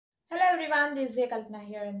Hello everyone, this is Kalpana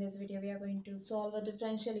here. In this video, we are going to solve a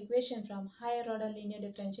differential equation from higher order linear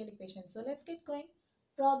differential equation. So let's get going.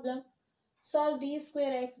 Problem. Solve d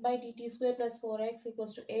square x by dt square plus 4x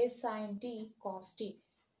equals to a sin t cos t.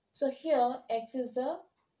 So here x is the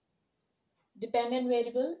dependent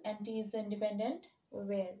variable and t is the independent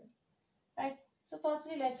variable. Right. So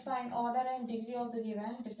firstly, let's find order and degree of the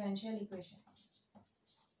given differential equation.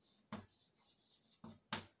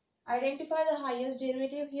 Identify the highest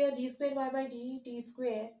derivative here. D square y by d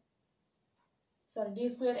square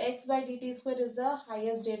x by dt square is the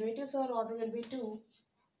highest derivative, so our order will be 2,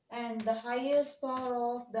 and the highest power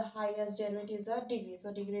of the highest derivative is a degree,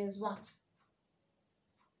 so degree is 1.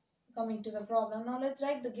 Coming to the problem, now let's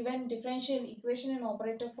write the given differential equation in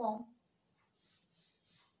operator form.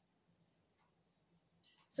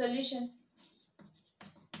 Solution.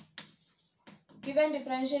 Given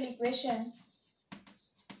differential equation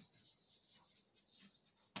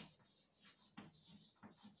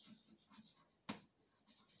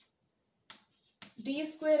d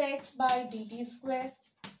square x by dt square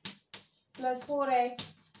plus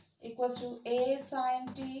 4x equals to a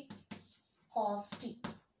sin t cos t.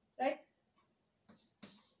 Right?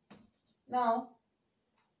 Now,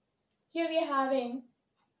 here we are having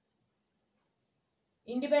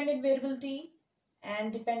independent variable t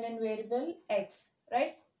and dependent variable x.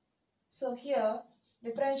 Right? So here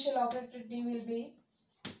differential operator d will be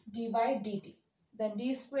d by dt. Then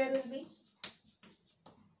d square will be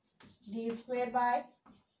d square by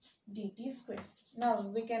dt square.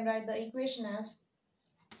 Now we can write the equation as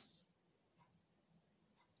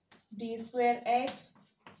d square x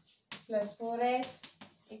plus 4x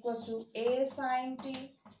equals to a sin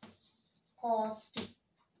t cos t.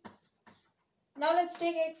 Now let's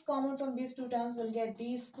take x common from these two terms. We'll get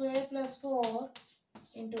d square plus 4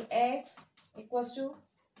 into x equals to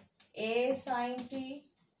a sin t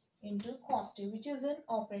into cos t, which is in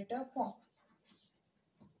operator form.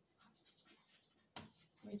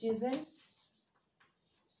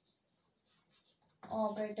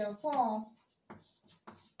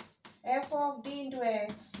 F of d into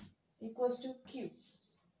x equals to q,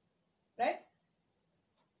 right?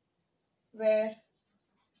 Where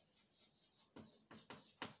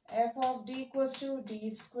f of d equals to d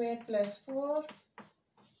square plus 4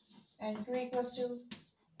 and q equals to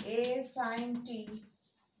a sin t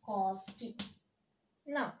cos t.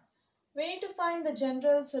 Now, we need to find the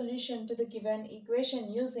general solution to the given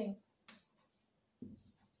equation using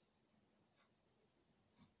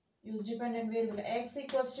dependent variable x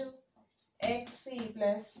equals to xc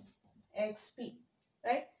plus xp,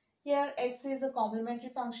 right? Here x is a complementary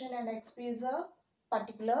function and xp is a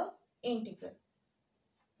particular integral,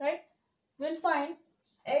 right? We'll find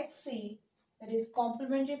xc, that is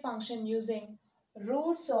complementary function, using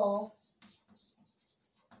roots of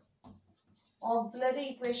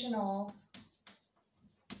auxiliary equation of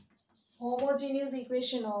homogeneous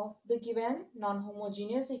equation of the given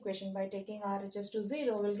non-homogeneous equation. By taking RHS to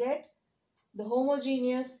 0, we'll get the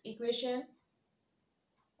homogeneous equation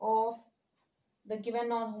of the given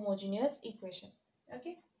non-homogeneous equation.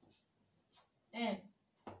 Okay, and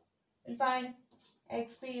we'll find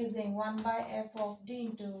xp using 1 by f of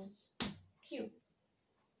d into q.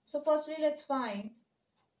 So firstly, let's find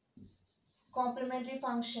complementary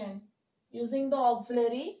function using the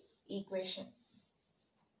auxiliary equation.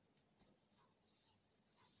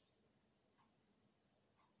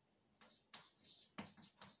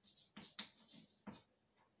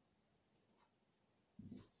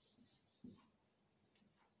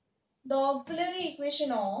 The auxiliary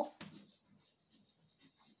equation of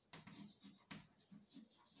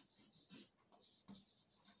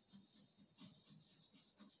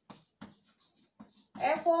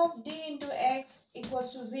f of d into x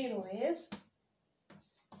equals to 0 is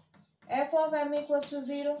f of m equals to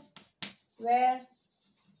 0, where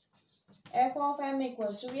f of m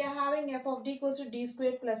equals to, we are having f of d equals to d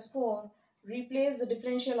squared plus 4. Replace the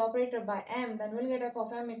differential operator by m, then we'll get f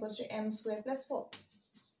of m equals to m squared plus 4.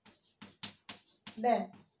 Then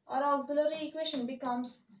our auxiliary equation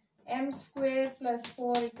becomes m squared plus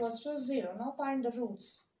 4 equals to 0. Now find the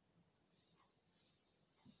roots.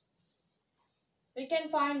 We can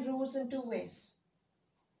find roots in two ways.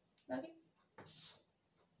 Okay.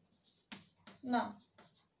 Now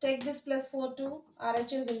take this plus 4 to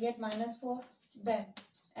RHS, will get minus 4. Then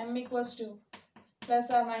m equals to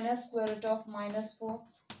plus or minus square root of minus 4,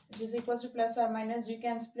 which is equals to plus or minus, you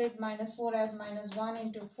can split minus 4 as minus 1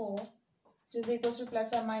 into 4, which is equals to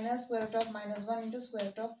plus or minus square root of minus 1 into square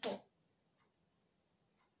root of 4.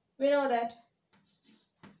 We know that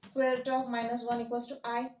square root of minus 1 equals to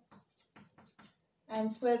I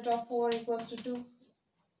and square root of 4 equals to 2.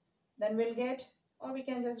 then we'll get, or we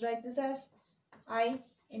can just write this as I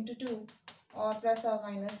into 2 or plus or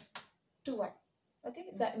minus 2i. Okay,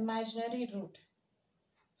 the imaginary root.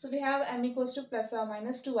 So we have m equals to plus or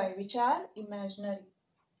minus 2i, which are imaginary.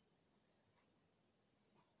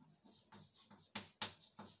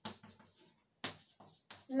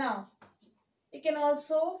 Now, we can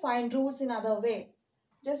also find roots in other way.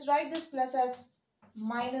 Just write this plus as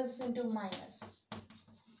minus into minus.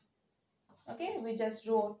 Okay, we just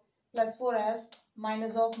wrote plus 4 as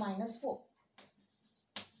minus of minus 4.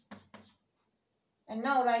 And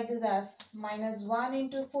now write this as minus 1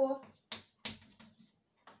 into 4.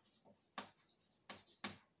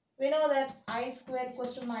 We know that I square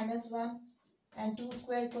equals to minus 1 and 2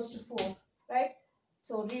 square equals to 4, right?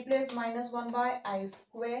 So replace minus 1 by I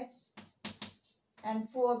square and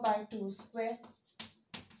 4 by 2 square.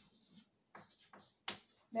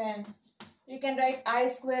 Then you can write I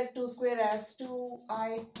square 2 square as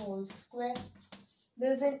 2i whole square.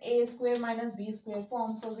 This is in a square minus b square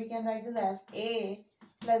form. So we can write this as a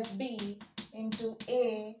plus b into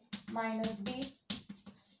a minus b.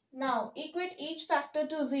 Now equate each factor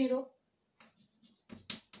to 0.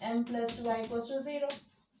 M plus 2i equals to 0.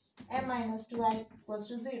 M minus 2i equals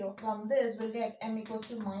to 0. From this we'll get m equals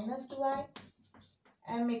to minus 2i.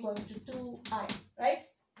 M equals to 2i, right?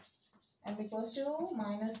 M equals to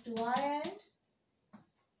minus 2i and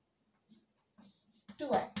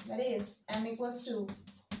 2i. That is m equals to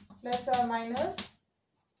plus or minus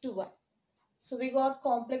 2i. So we got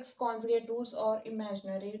complex conjugate roots or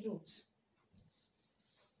imaginary roots.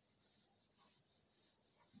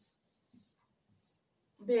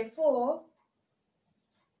 Therefore,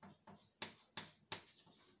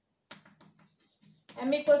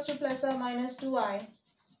 m equals to plus or minus 2i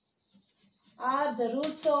are the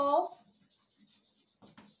roots of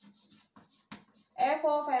f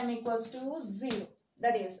of m equals to 0.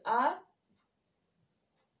 That is our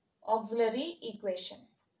auxiliary equation,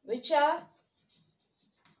 which are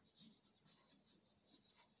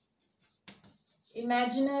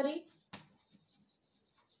imaginary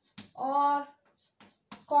or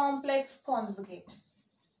complex conjugate.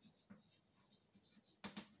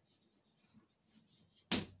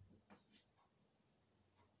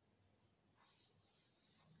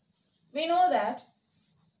 We know that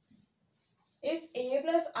if a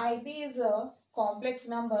plus ib is a complex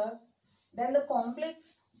number, then the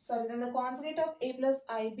conjugate of a plus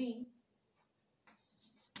ib,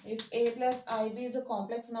 if a plus ib is a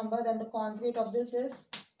complex number, then the conjugate of this is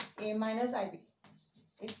a minus ib.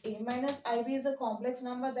 If a minus ib is a complex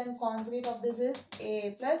number, then conjugate of this is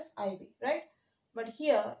a plus ib, right? But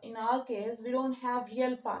here in our case, we don't have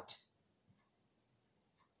real part.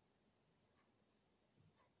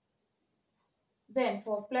 Then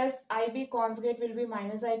for plus ib, conjugate will be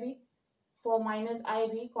minus ib. For minus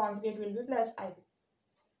ib, conjugate will be plus ib.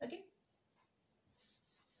 Okay.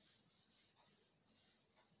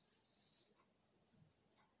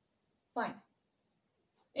 Fine.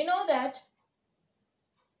 We know that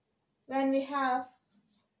when we have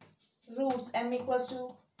roots m equals to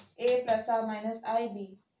a plus or minus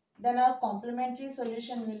ib, then our complementary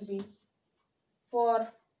solution will be, for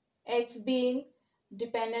x being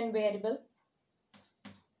dependent variable,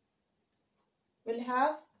 we'll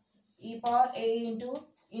have e power a into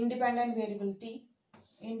independent variable t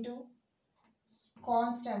into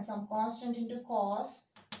constant, some constant into cos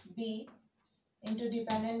b into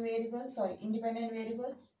independent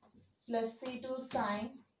variable plus c2 sine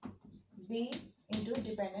b into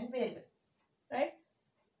dependent variable, right?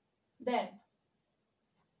 Then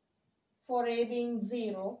for a being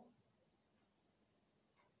 0,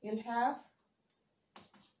 you'll have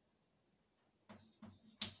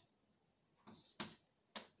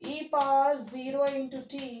e power 0 into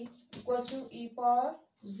t equals to e power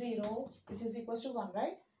 0, which is equals to 1,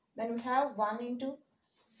 right? Then we have 1 into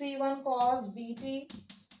c1 cos bt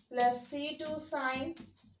plus c2 sine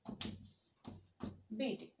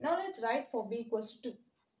bt. Now let's write for b equals to 2.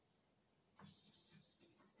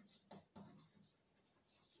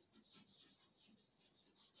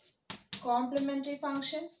 Complementary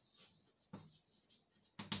function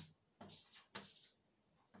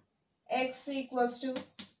x equals to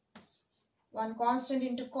one constant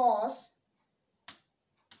into cos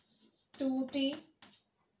 2t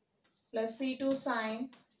plus c2 sine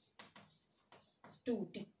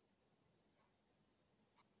 2t.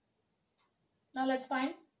 Now let's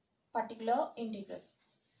find particular integral.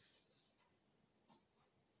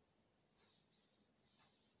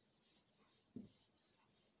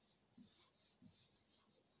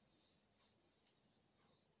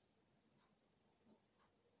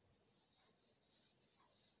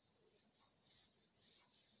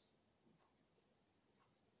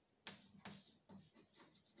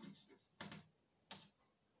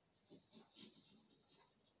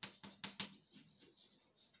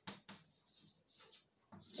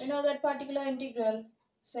 We know that particular integral,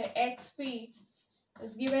 say xp,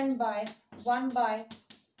 is given by 1 by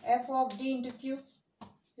f of d into q.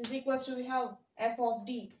 This is equals to, we have f of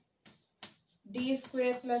d, d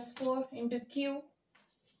square plus 4 into q,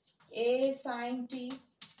 a sine t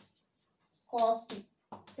cos t.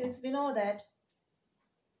 Since we know that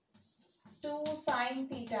 2 sine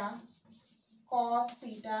theta cos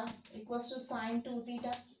theta equals to sine 2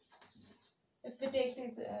 theta. If we take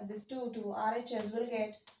this 2 to RHS, we'll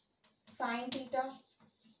get sine theta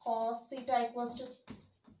cos theta equals to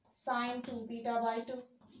sine 2 theta by 2.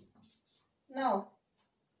 Now,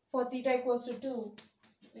 for theta equals to 2,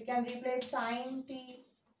 we can replace sine t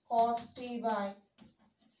cos t by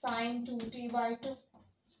sine 2t by 2.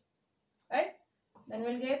 Right? Then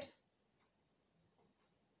we'll get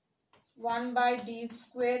 1 by d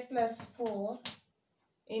square plus 4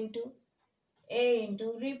 into a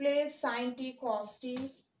into, replace sine t cos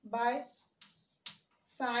t by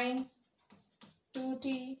sine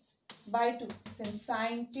 2t by 2, since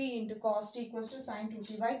sine t into cos t equals to sine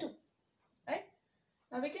 2t by 2. Right?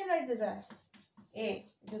 Now we can write this as a,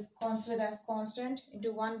 which is considered as constant,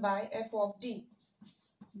 into 1 by f of d,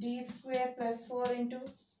 d square plus 4 into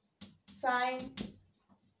sine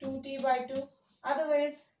 2t by 2.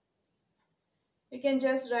 Otherwise, we can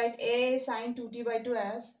just write a sine 2t by 2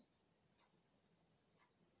 as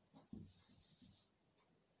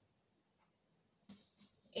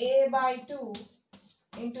a by 2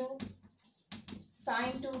 into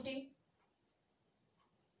sine 2t,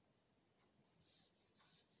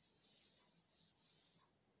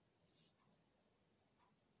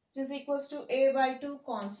 which is equals to a by 2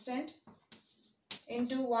 constant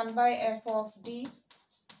into 1 by f of d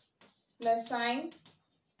plus sine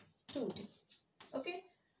 2t. Okay,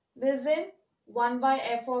 this is in 1 by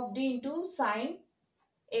f of d into sine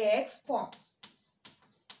ax form.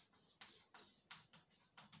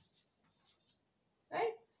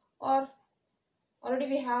 Right? Or already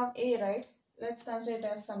we have a, right? Let's consider it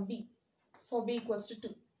as some b, for b equals to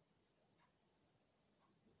 2.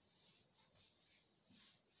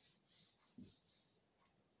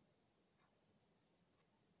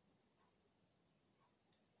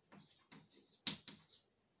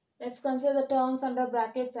 Let's consider the terms under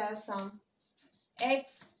brackets as some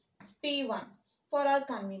x p1 for our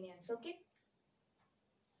convenience. Okay,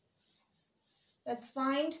 let's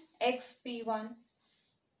find x p1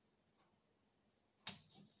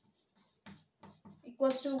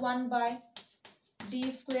 equals to 1 by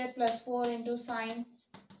d square plus 4 into sine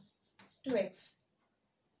 2x.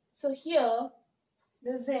 So here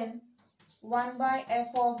this is in 1 by f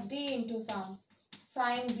of d into some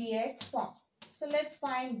sine bx form. So let's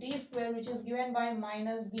find d square, which is given by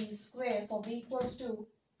minus b square. For b equals to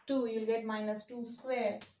 2, you'll get minus 2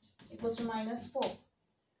 square equals to minus 4.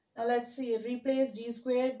 Now let's see, replace d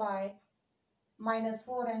square by minus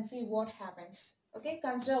 4 and see what happens. Okay,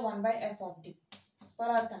 consider 1 by f of d for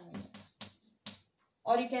our convenience.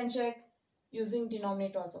 Or you can check using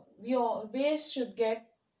denominator also. We always should get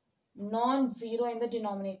non-zero in the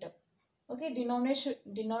denominator. Okay,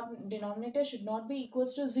 denominator should not be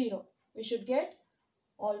equals to 0. We should get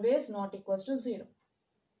always not equals to 0.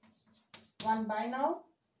 1 by, now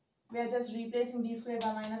we are just replacing d square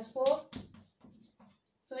by minus 4.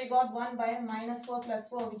 So we got 1 by minus 4 plus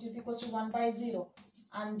 4, which is equals to 1 by 0,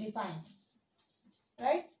 undefined.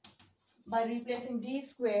 Right? By replacing d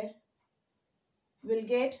square, we'll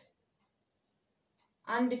get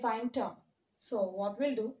undefined term. So what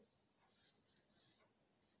we'll do,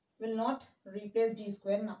 we'll not replace d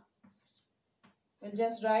square now. We'll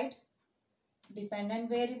just write independent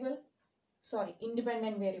variable.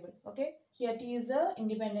 Okay, here t is a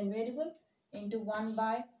independent variable into 1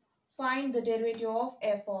 by, find the derivative of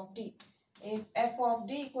f of d. If f of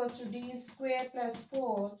d equals to d square plus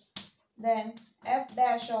 4, then f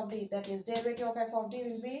dash of d, that is derivative of f of d,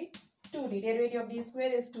 will be 2d. Derivative of d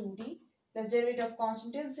square is 2d plus derivative of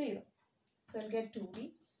constant is 0. So we'll get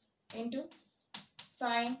 2d into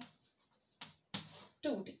sine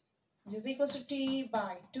 2t, which is equals to t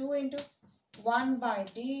by 2 into 1 by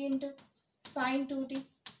d into sine 2t.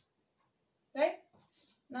 Right?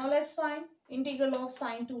 Now let's find integral of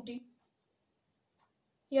sine 2t.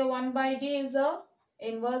 Here 1 by d is a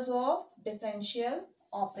inverse of differential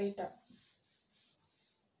operator.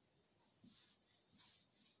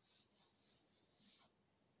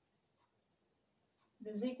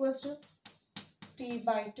 This is equals to t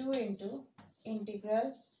by 2 into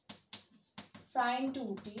integral sine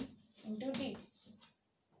 2t into d,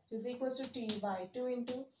 which is equals to t by 2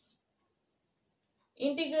 into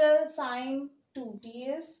integral sine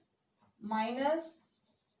 2t is minus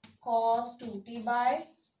cos 2t by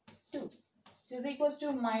 2, which which is equals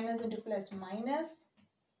to minus into plus minus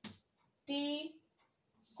t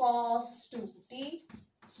cos 2t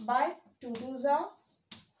by 2 2s are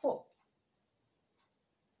 4.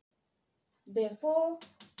 Therefore,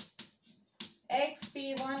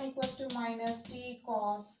 xp1 equals to minus t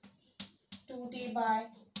cos 2t by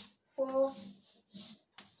 4.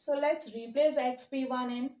 So let's replace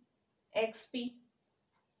xp1 in xp.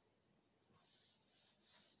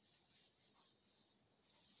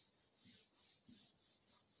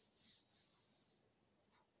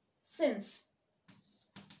 Since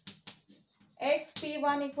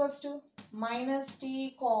xp1 equals to minus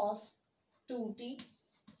t cos 2t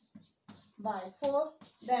by 4,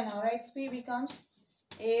 then our xp becomes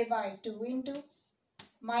a by 2 into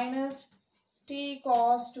minus t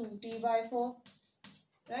cos 2t by 4,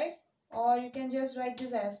 right? Or you can just write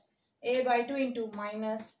this as a by 2 into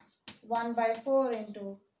minus 1 by 4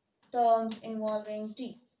 into terms involving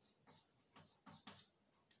t,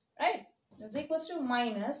 right? This is equals to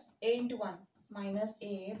minus a into 1 minus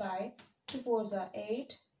a by 2 4s are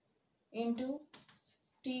 8 into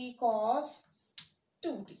t cos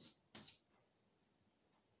 2t,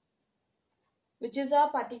 which is a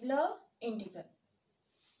particular integral.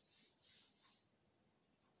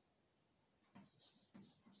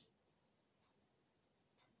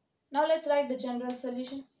 Now let's write the general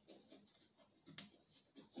solution.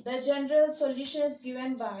 The general solution is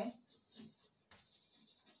given by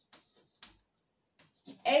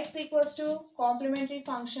x equals to complementary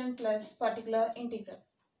function plus particular integral.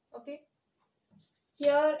 Okay.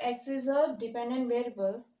 Here x is a dependent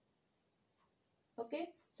variable. Okay.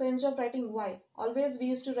 So instead of writing y, always we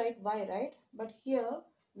used to write y, right? But here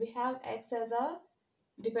we have x as a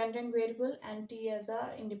dependent variable and t as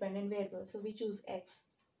a independent variable. So we choose x.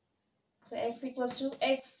 So x equals to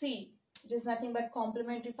xc, which is nothing but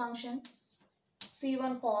complementary function,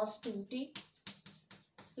 c1 cos 2t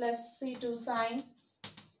plus c2 sin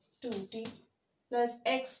 2t plus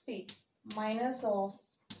xp minus of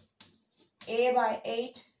a by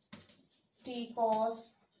 8 t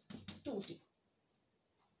cos 2t.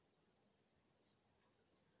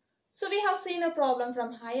 So we have seen a problem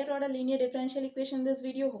from higher order linear differential equation in this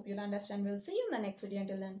video. Hope you'll understand. We'll see you in the next video.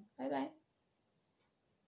 Until then, bye bye.